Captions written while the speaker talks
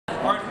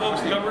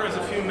folks, the governor has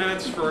a few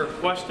minutes for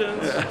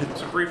questions.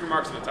 Some brief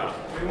remarks at the top.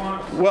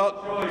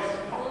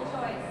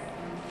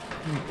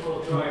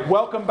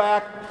 Welcome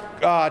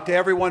back to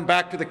everyone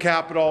back to the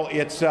Capitol.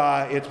 It's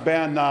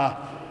been a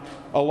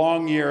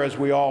long year, as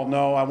we all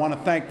know. I want to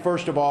thank,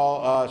 first of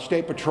all,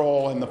 State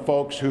Patrol and the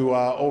folks who,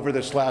 over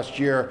this last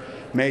year,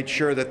 made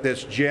sure that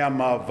this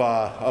gem of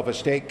a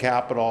state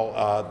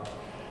capitol,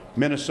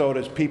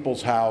 Minnesota's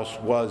People's House,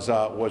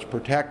 was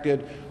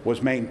protected,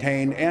 was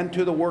maintained, and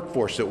to the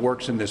workforce that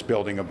works in this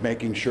building, of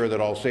making sure that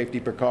all safety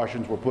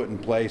precautions were put in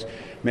place,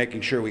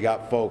 making sure we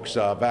got folks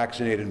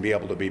vaccinated and be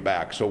able to be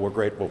back. So we're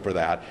grateful for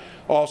that.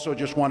 Also,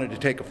 just wanted to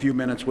take a few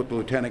minutes with the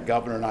Lieutenant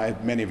Governor and I.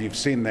 Many of you have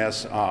seen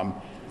this.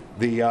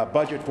 The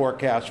budget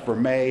forecasts for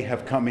May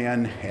have come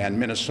in, and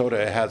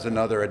Minnesota has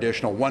another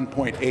additional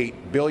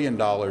 $1.8 billion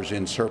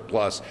in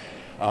surplus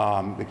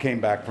that came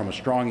back from a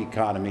strong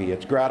economy.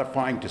 It's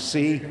gratifying to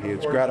see.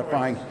 It's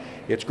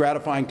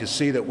gratifying to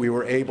see that we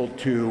were able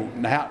to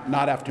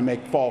not have to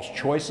make false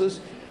choices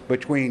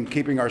between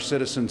keeping our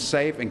citizens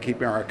safe and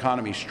keeping our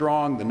economy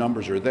strong. The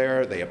numbers are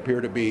there. They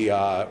appear to be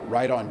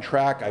right on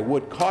track. I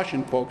would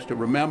caution folks to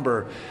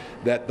remember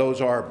that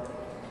those are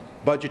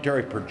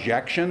budgetary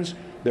projections.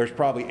 There's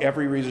probably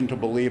every reason to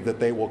believe that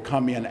they will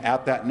come in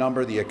at that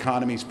number. The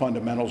economy's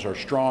fundamentals are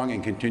strong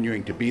and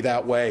continuing to be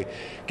that way.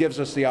 Gives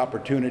us the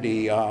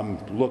opportunity,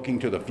 looking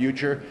to the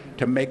future,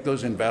 to make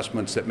those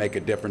investments that make a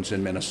difference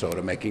in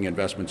Minnesota, making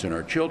investments in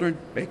our children,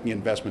 making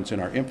investments in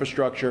our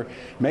infrastructure,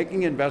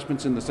 making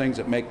investments in the things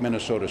that make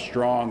Minnesota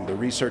strong, the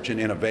research and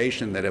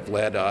innovation that have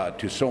led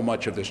to so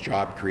much of this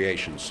job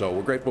creation. So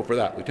we're grateful for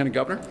that. Lieutenant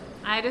Governor?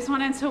 I just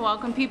wanted to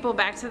welcome people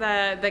back to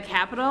the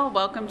Capitol.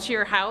 Welcome to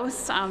your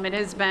house. It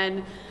has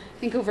been, I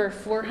think, over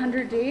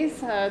 400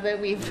 days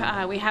that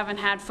we haven't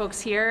had folks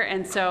here,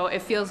 and so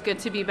it feels good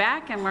to be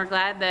back, and we're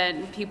glad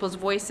that people's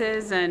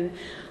voices and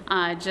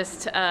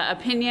just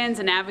opinions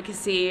and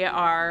advocacy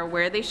are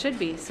where they should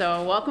be.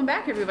 So welcome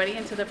back, everybody,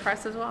 and to the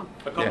press as well.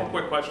 A couple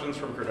quick questions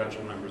from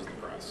credentialed members of the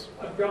press.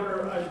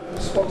 Governor, I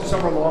spoke to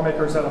several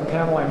lawmakers at a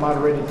panel I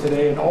moderated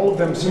today, and all of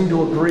them seem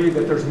to agree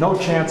that there's no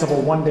chance of a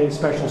one-day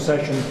special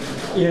session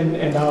in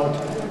and out.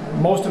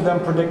 Most of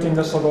them predicting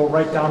this will go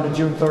right down to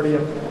June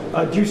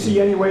 30th. Do you see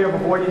any way of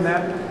avoiding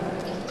that?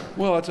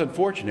 Well, it's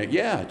unfortunate.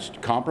 Yeah, it's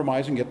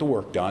compromise and get the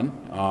work done.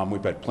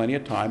 We've had plenty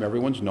of time.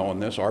 Everyone's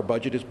known this. Our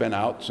budget has been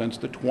out since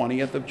the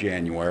 20th of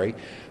January.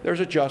 There's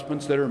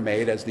adjustments that are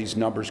made as these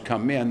numbers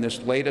come in.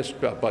 This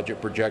latest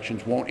budget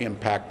projections won't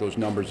impact those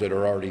numbers that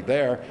are already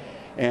there.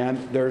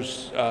 And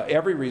there's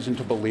every reason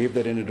to believe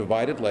that in a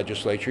divided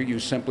legislature, you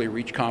simply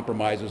reach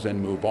compromises and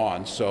move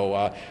on.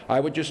 So I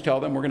would just tell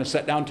them we're going to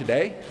sit down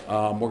today.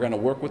 We're going to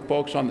work with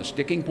folks on the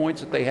sticking points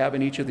that they have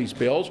in each of these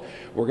bills.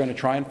 We're going to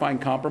try and find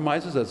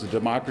compromises as the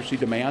democracy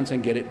demands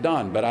and get it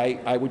done. But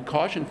I would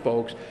caution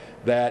folks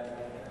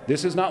that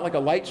this is not like a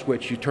light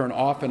switch you turn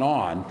off and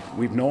on.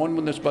 We've known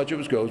when this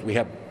budget goes. We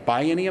have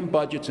biennium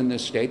budgets in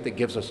this state that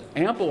gives us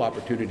ample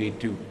opportunity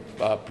to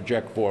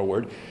project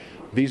forward.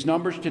 These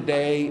numbers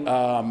today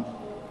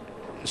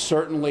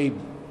certainly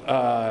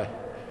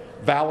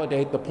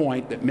validate the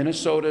point that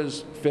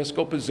Minnesota's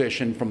fiscal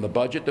position from the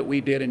budget that we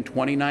did in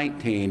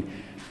 2019,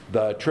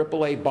 the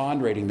AAA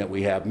bond rating that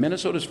we have,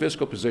 Minnesota's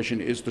fiscal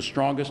position is the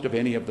strongest of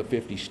any of the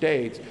 50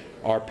 states.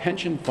 Our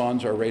pension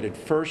funds are rated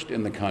first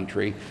in the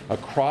country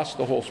across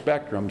the whole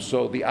spectrum.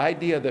 So the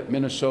idea that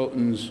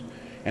Minnesotans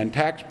and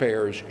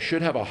taxpayers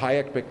should have a high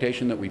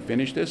expectation that we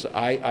finish this,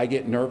 I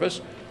get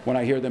nervous when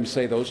I hear them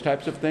say those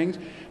types of things,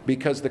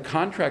 because the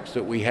contracts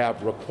that we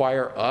have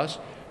require us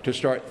to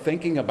start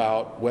thinking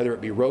about, whether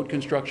it be road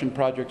construction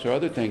projects or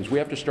other things, we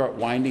have to start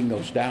winding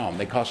those down.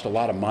 They cost a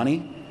lot of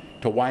money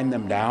to wind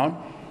them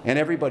down. And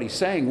everybody's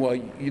saying, well,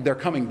 they're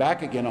coming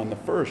back again on the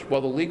 1st.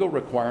 Well, the legal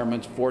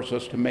requirements force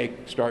us to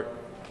start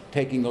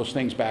taking those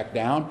things back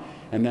down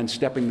and then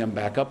stepping them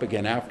back up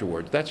again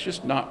afterwards. That's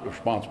just not a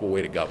responsible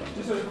way to govern.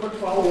 Just a quick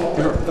follow-up.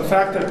 Sure. The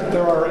fact that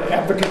there are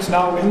advocates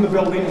now in the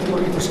building,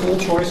 including for school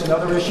choice and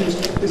other issues,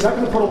 is that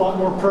going to put a lot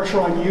more pressure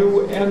on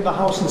you and the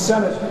House and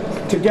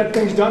Senate to get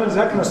things done? Is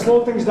that going to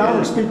slow things down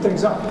or speed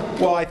things up?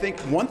 Well, I think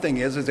one thing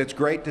is it's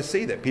great to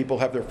see that people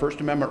have their First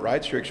Amendment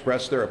rights to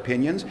express their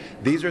opinions.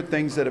 These are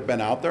things that have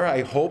been out there.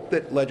 I hope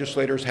that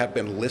legislators have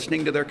been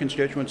listening to their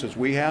constituents as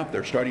we have.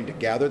 They're starting to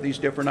gather these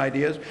different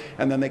ideas,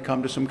 and then they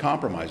come to some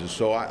compromises.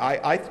 So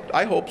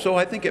I hope so.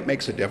 I think it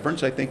makes a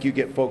difference. I think you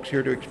get folks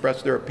here to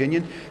express their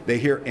opinion. They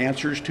hear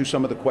answers to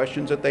some of the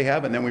questions that they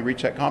have, and then we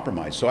reach that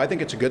compromise. So I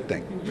think it's a good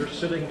thing. You're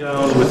sitting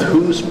down with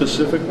who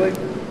specifically?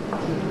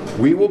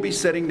 We will be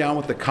sitting down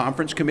with the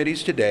conference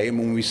committees today, and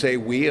when we say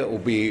we, it will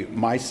be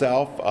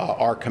myself,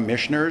 our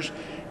commissioners,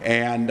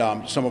 and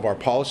some of our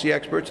policy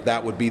experts.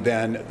 That would be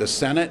then the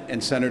Senate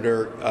and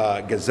Senator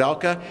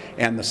Gazelka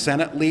and the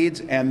Senate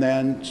leads, and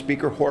then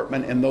Speaker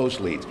Hortman and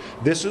those leads.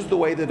 This is the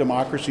way the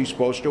democracy is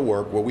supposed to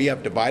work, where we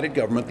have divided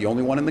government, the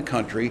only one in the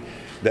country,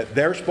 that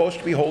they're supposed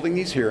to be holding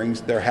these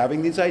hearings, they're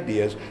having these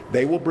ideas,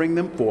 they will bring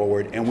them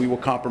forward, and we will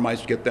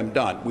compromise to get them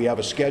done. We have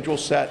a schedule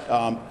set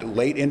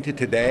late into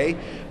today.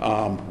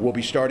 We'll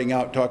be starting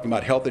out talking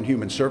about health and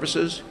human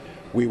services.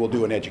 We will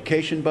do an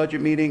education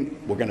budget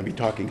meeting. We're going to be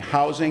talking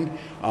housing,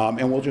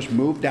 and we'll just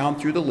move down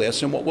through the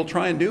list. And what we'll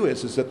try and do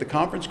is that the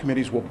conference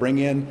committees will bring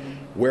in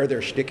where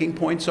their sticking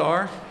points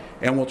are,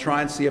 and we'll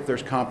try and see if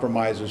there's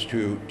compromises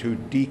to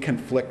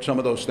deconflict some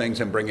of those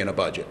things and bring in a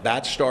budget.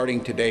 That's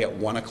starting today at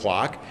 1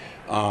 o'clock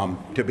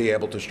to be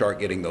able to start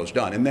getting those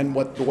done. And then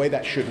the way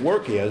that should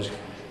work is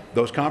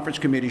those conference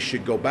committees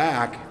should go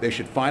back, they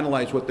should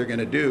finalize what they're going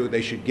to do,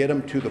 they should get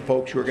them to the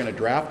folks who are going to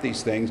draft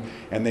these things,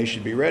 and they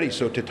should be ready.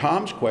 So to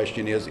Tom's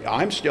question is,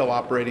 I'm still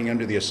operating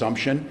under the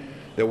assumption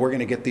that we're going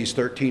to get these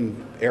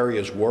 13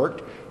 areas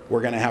worked.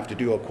 We're going to have to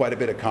do quite a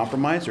bit of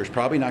compromise. There's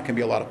probably not going to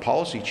be a lot of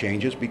policy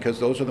changes because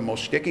those are the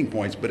most sticking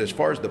points. But as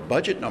far as the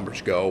budget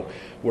numbers go,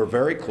 we're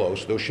very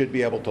close. Those should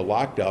be able to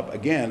lock up.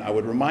 Again, I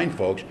would remind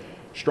folks,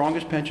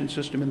 strongest pension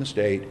system in the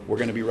state. We're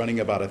going to be running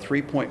about a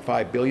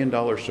 $3.5 billion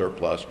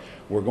surplus.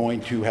 We're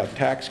going to have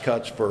tax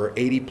cuts for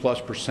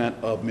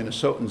 80+% of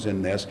Minnesotans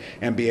in this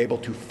and be able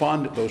to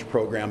fund those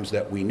programs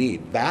that we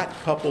need. That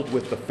coupled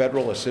with the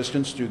federal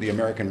assistance through the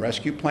American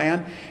Rescue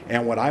Plan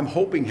and what I'm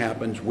hoping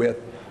happens with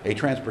a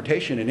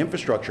transportation and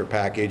infrastructure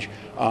package,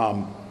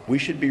 we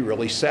should be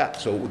really set.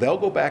 So they'll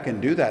go back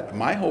and do that.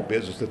 My hope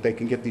is that they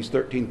can get these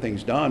 13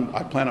 things done.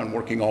 I plan on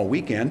working all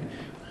weekend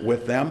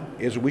with them.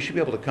 Is we should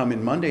be able to come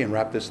in Monday and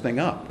wrap this thing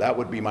up. That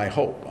would be my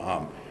hope.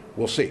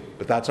 We'll see,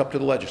 but that's up to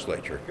the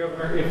legislature.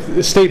 Governor, if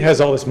the state has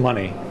all this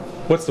money,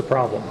 what's the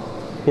problem?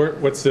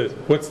 What's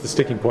the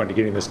sticking point to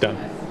getting this done?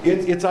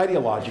 It's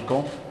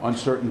ideological on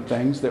certain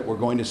things that we're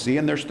going to see,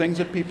 and there's things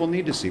that people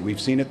need to see. We've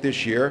seen it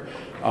this year.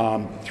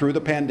 Through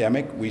the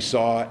pandemic, we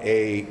saw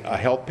a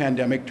health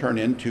pandemic turn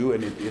into,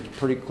 and it's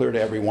pretty clear to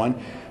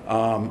everyone,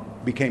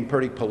 became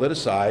pretty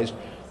politicized.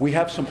 We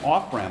have some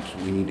off-ramps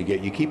we need to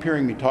get. You keep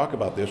hearing me talk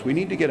about this. We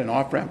need to get an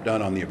off-ramp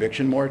done on the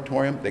eviction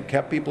moratorium that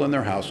kept people in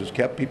their houses,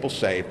 kept people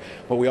safe,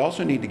 but we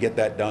also need to get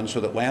that done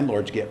so that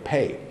landlords get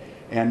paid.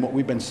 And what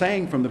we've been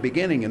saying from the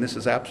beginning, and this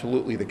is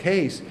absolutely the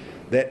case,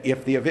 that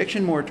if the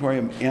eviction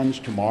moratorium ends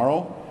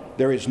tomorrow,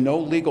 there is no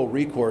legal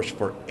recourse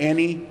for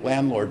any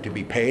landlord to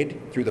be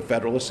paid through the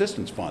federal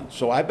assistance fund.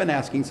 So I've been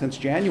asking since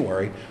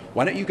January,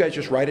 why don't you guys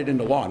just write it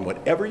into law? And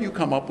whatever you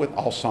come up with,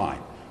 I'll sign.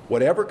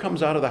 Whatever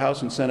comes out of the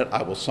House and Senate,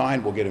 I will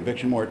sign. We'll get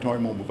eviction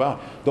moratorium, we'll move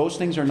out. Those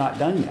things are not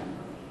done yet.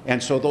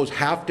 And so those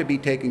have to be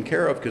taken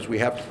care of because we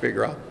have to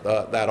figure out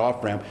that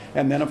off-ramp.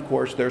 And then, of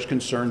course, there's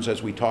concerns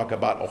as we talk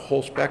about a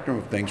whole spectrum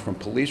of things from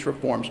police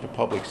reforms to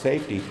public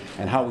safety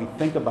and how we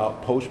think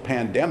about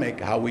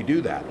post-pandemic, how we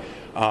do that.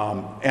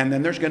 And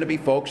then there's going to be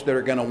folks that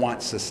are going to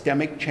want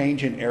systemic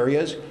change in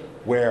areas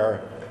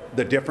where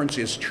the difference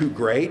is too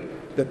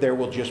great, that there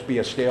will just be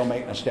a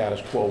stalemate and a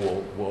status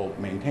quo will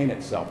maintain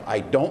itself. I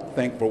don't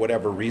think, for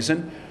whatever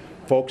reason,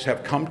 folks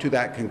have come to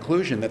that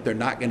conclusion that they're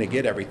not going to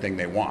get everything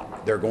they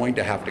want. They're going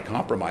to have to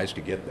compromise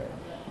to get there.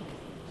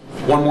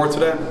 One more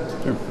today.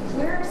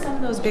 Where are some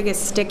of those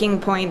biggest sticking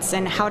points,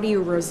 and how do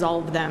you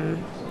resolve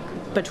them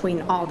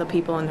between all the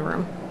people in the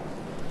room?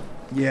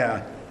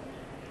 Yeah.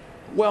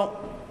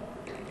 Well,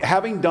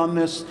 having done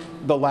this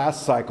the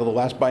last cycle, the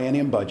last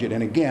biennium budget,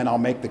 and again, I'll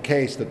make the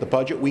case that the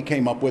budget we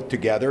came up with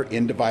together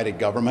in divided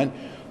government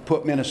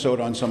put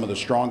Minnesota on some of the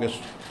strongest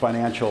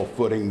financial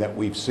footing that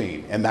we've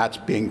seen, and that's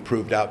being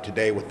proved out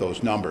today with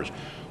those numbers.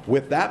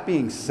 With that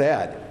being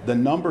said, the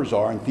numbers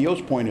are, and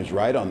Theo's point is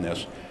right on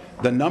this,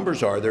 the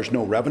numbers are there's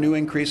no revenue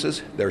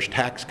increases, there's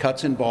tax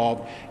cuts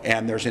involved,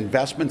 and there's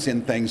investments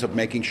in things of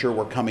making sure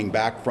we're coming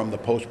back from the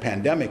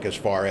post-pandemic as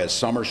far as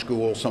summer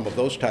school, some of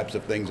those types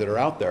of things that are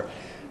out there.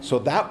 So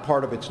that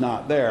part of it's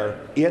not there.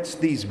 It's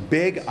these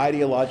big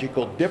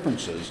ideological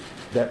differences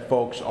that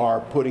folks are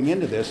putting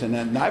into this, and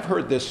then I've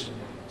heard this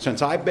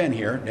since I've been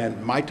here,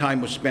 and my time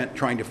was spent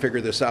trying to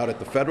figure this out at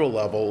the federal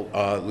level.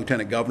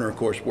 Lieutenant Governor, of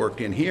course, worked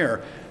in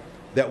here,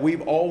 that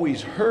we've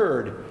always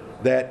heard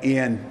that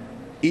in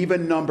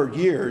even-numbered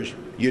years,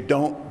 you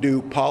don't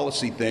do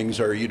policy things,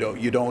 or you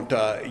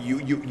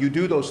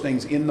do those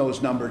things in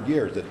those numbered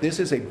years. That this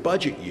is a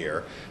budget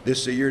year.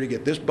 This is a year to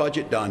get this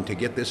budget done, to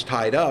get this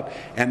tied up,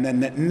 and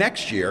then that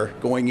next year,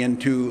 going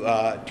into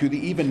to the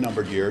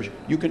even-numbered years,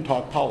 you can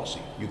talk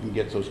policy. You can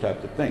get those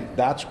types of things.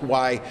 That's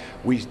why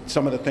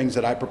some of the things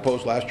that I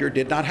proposed last year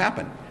did not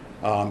happen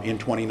in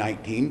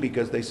 2019,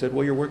 because they said,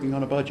 well, you're working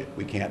on a budget.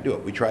 We can't do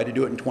it. We tried to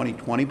do it in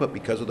 2020, but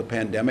because of the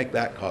pandemic,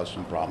 that caused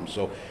some problems.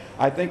 So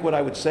I think what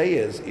I would say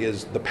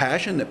is the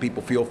passion that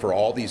people feel for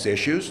all these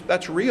issues,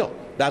 that's real.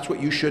 That's what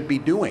you should be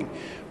doing.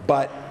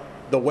 But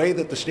the way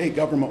that the state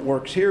government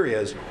works here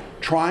is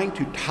trying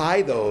to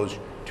tie those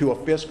to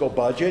a fiscal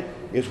budget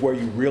is where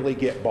you really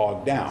get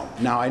bogged down.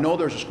 Now, I know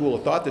there's a school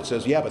of thought that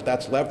says, yeah, but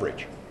that's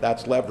leverage.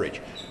 That's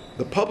leverage.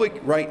 The public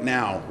right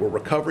now, we're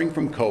recovering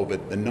from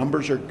COVID. The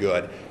numbers are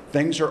good.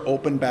 Things are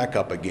open back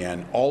up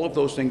again. All of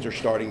those things are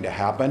starting to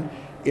happen.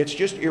 It's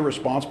just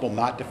irresponsible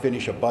not to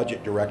finish a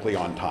budget directly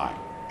on time.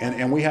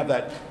 And we have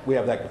that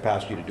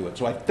capacity to do it.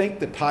 So I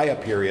think the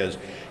tie-up here is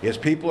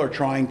people are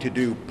trying to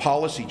do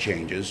policy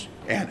changes,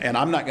 and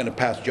I'm not going to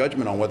pass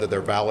judgment on whether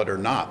they're valid or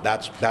not.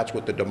 That's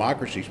what the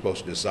democracy is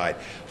supposed to decide.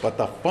 But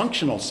the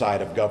functional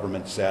side of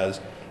government says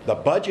The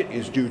budget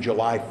is due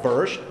July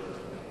 1st,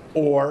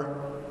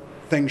 or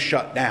things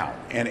shut down.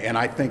 And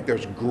I think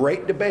there's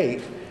great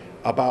debate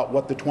about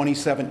what the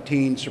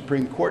 2017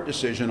 Supreme Court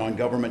decision on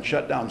government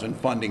shutdowns and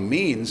funding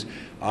means.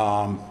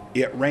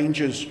 It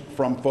ranges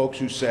from folks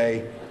who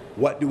say,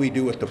 what do we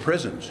do with the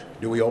prisons?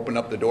 Do we open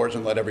up the doors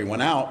and let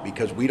everyone out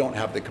because we don't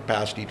have the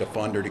capacity to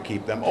fund or to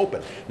keep them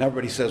open? And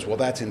everybody says, well,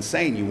 that's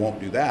insane, you won't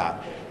do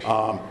that.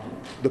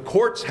 The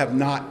courts have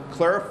not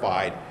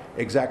clarified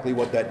exactly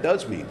what that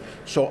does mean.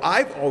 So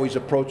I've always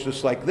approached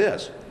this like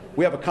this.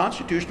 We have a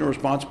constitutional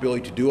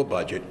responsibility to do a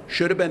budget.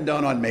 Should have been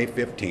done on May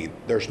 15th.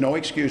 There's no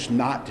excuse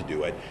not to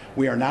do it.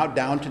 We are now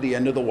down to the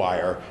end of the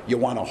wire. You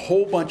want a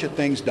whole bunch of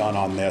things done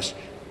on this.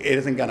 It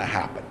isn't going to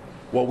happen.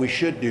 What we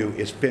should do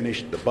is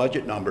finish the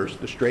budget numbers,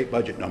 the straight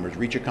budget numbers,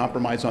 reach a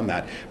compromise on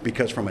that,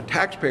 because from a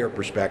taxpayer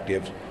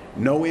perspective,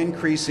 no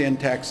increase in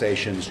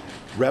taxations,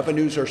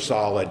 revenues are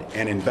solid,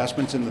 and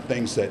investments in the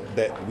things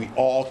that we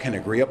all can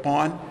agree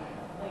upon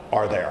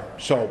are there.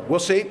 So we'll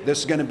see. This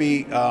is going to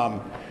be,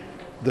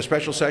 the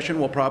special session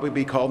will probably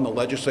be called, and the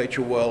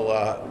legislature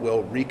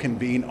will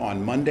reconvene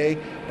on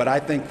Monday. But I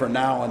think for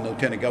now, and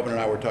Lieutenant Governor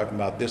and I were talking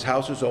about, this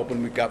House is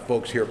open. We've got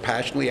folks here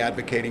passionately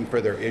advocating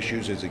for their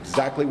issues. Is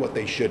exactly what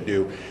they should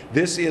do.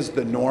 This is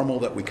the normal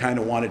that we kind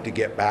of wanted to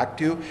get back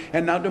to,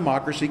 and now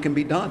democracy can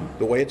be done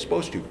the way it's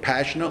supposed to,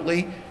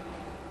 passionately,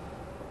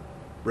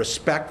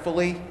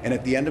 respectfully, and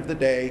at the end of the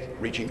day,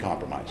 reaching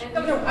compromise.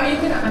 Governor, are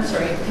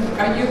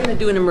you going to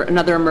do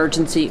another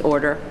emergency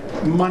order?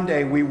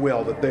 Monday we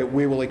will.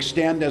 We will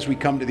extend as we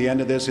come to the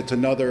end of this. It's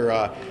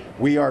another,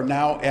 we are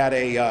now at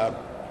a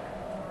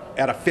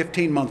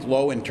 15-month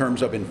low in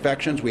terms of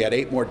infections. We had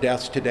 8 more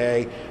deaths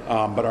today,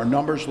 but our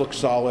numbers look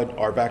solid.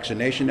 Our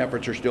vaccination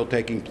efforts are still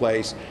taking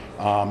place.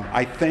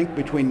 I think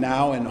between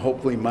now and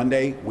hopefully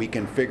Monday, we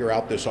can figure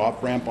out this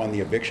off-ramp on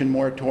the eviction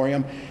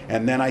moratorium.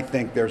 And then I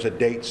think there's a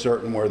date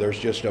certain where there's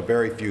just a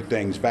very few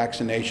things,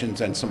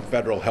 vaccinations and some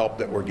federal help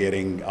that we're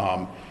getting,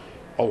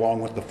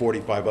 along with the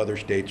 45 other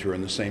states who are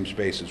in the same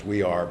space as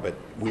we are. But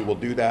we will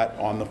do that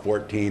on the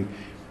 14th.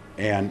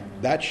 And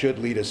that should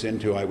lead us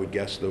into, I would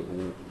guess,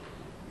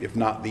 if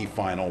not the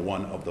final,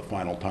 one of the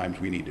final times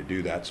we need to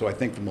do that. So I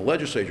think from the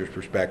legislature's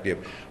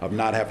perspective of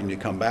not having to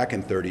come back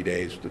in 30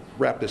 days, to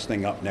wrap this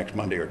thing up next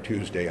Monday or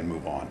Tuesday and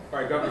move on. All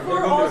right, Governor,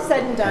 before all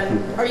said and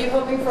done, are you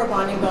hoping for a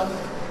bonding bill?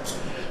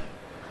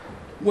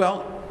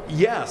 Well,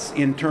 yes,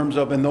 in terms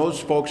of, and those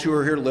folks who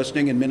are here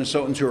listening and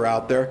Minnesotans who are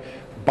out there,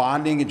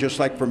 bonding, and just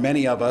like for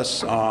many of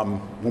us,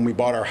 when we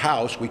bought our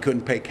house, we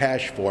couldn't pay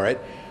cash for it,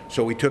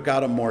 so we took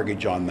out a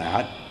mortgage on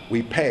that.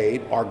 We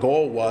paid. Our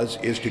goal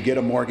is to get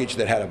a mortgage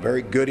that had a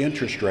very good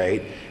interest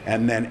rate,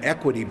 and then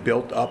equity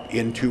built up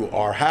into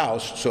our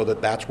house so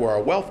that that's where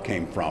our wealth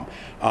came from.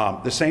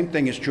 The same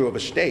thing is true of a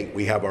state.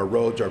 We have our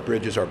roads, our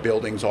bridges, our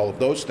buildings, all of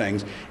those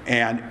things,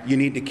 and you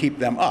need to keep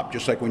them up.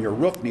 Just like when your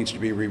roof needs to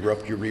be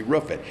re-roofed, you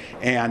re-roof it.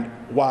 And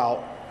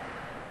while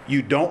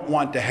you don't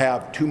want to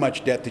have too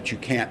much debt that you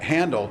can't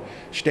handle,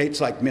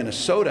 states like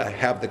Minnesota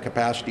have the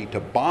capacity to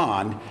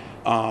bond,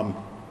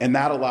 and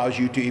that allows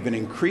you to even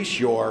increase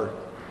your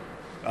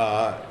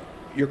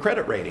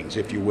credit ratings,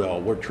 if you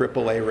will. We're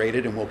AAA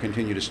rated and we'll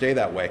continue to stay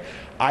that way.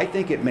 I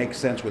think it makes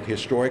sense with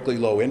historically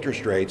low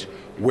interest rates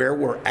where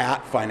we're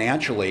at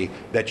financially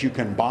that you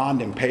can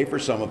bond and pay for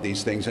some of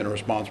these things in a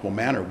responsible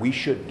manner. We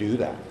should do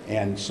that.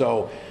 And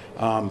so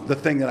the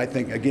thing that I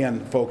think,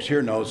 again, folks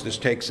here knows, this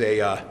takes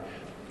a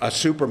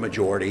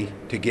supermajority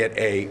to get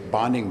a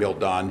bonding bill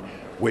done,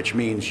 which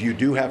means you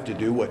do have to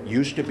do what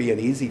used to be an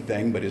easy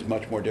thing but is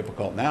much more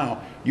difficult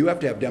now. You have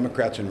to have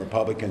Democrats and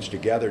Republicans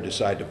together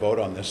decide to vote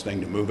on this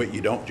thing to move it.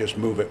 You don't just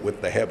move it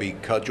with the heavy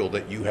cudgel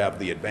that you have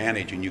the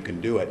advantage and you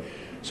can do it.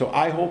 So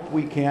I hope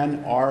we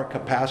can. Our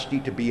capacity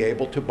to be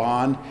able to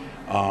bond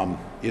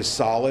is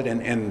solid,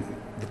 and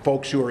the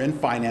folks who are in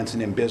finance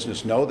and in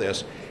business know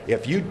this.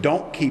 If you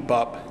don't keep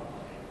up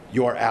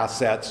your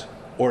assets,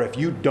 or if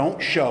you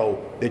don't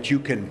show that you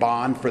can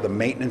bond for the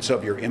maintenance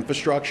of your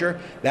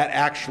infrastructure, that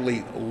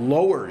actually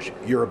lowers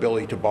your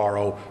ability to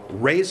borrow,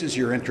 raises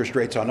your interest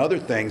rates on other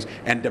things,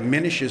 and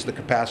diminishes the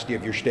capacity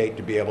of your state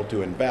to be able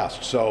to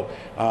invest. So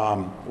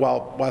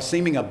while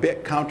seeming a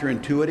bit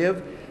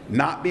counterintuitive,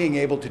 not being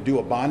able to do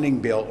a bonding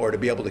bill or to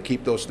be able to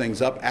keep those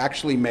things up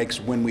actually makes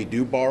when we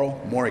do borrow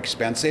more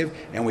expensive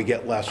and we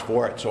get less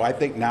for it. So I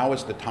think now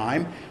is the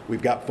time.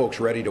 We've got folks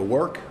ready to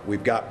work.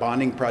 We've got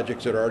bonding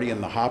projects that are already in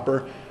the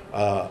hopper.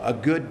 A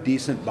good,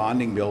 decent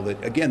bonding bill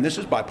that, again, this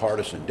is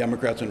bipartisan.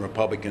 Democrats and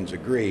Republicans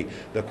agree.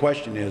 The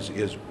question is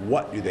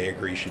what do they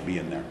agree should be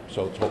in there?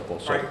 So it's hopeful.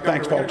 So right,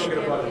 thanks, folks.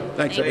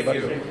 Thanks,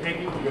 everybody.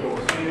 Thank you.